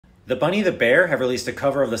The Bunny the Bear have released a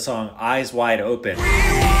cover of the song Eyes Wide Open. We walk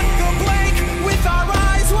the plank with our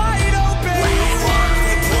eyes wide open. We walk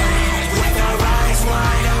the plank with our eyes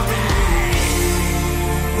wide open.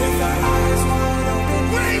 With our eyes wide open.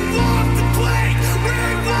 We walk the plank. We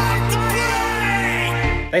walk the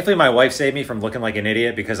plank. Thankfully, my wife saved me from looking like an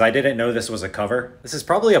idiot because I didn't know this was a cover. This is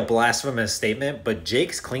probably a blasphemous statement, but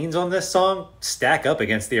Jake's cleans on this song stack up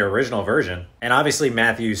against the original version. And obviously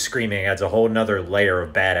Matthew's screaming adds a whole nother layer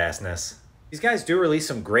of badassness. These guys do release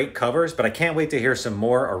some great covers, but I can't wait to hear some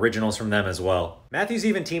more originals from them as well. Matthew's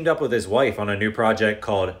even teamed up with his wife on a new project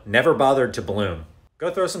called Never Bothered to Bloom. Go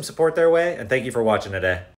throw some support their way, and thank you for watching today.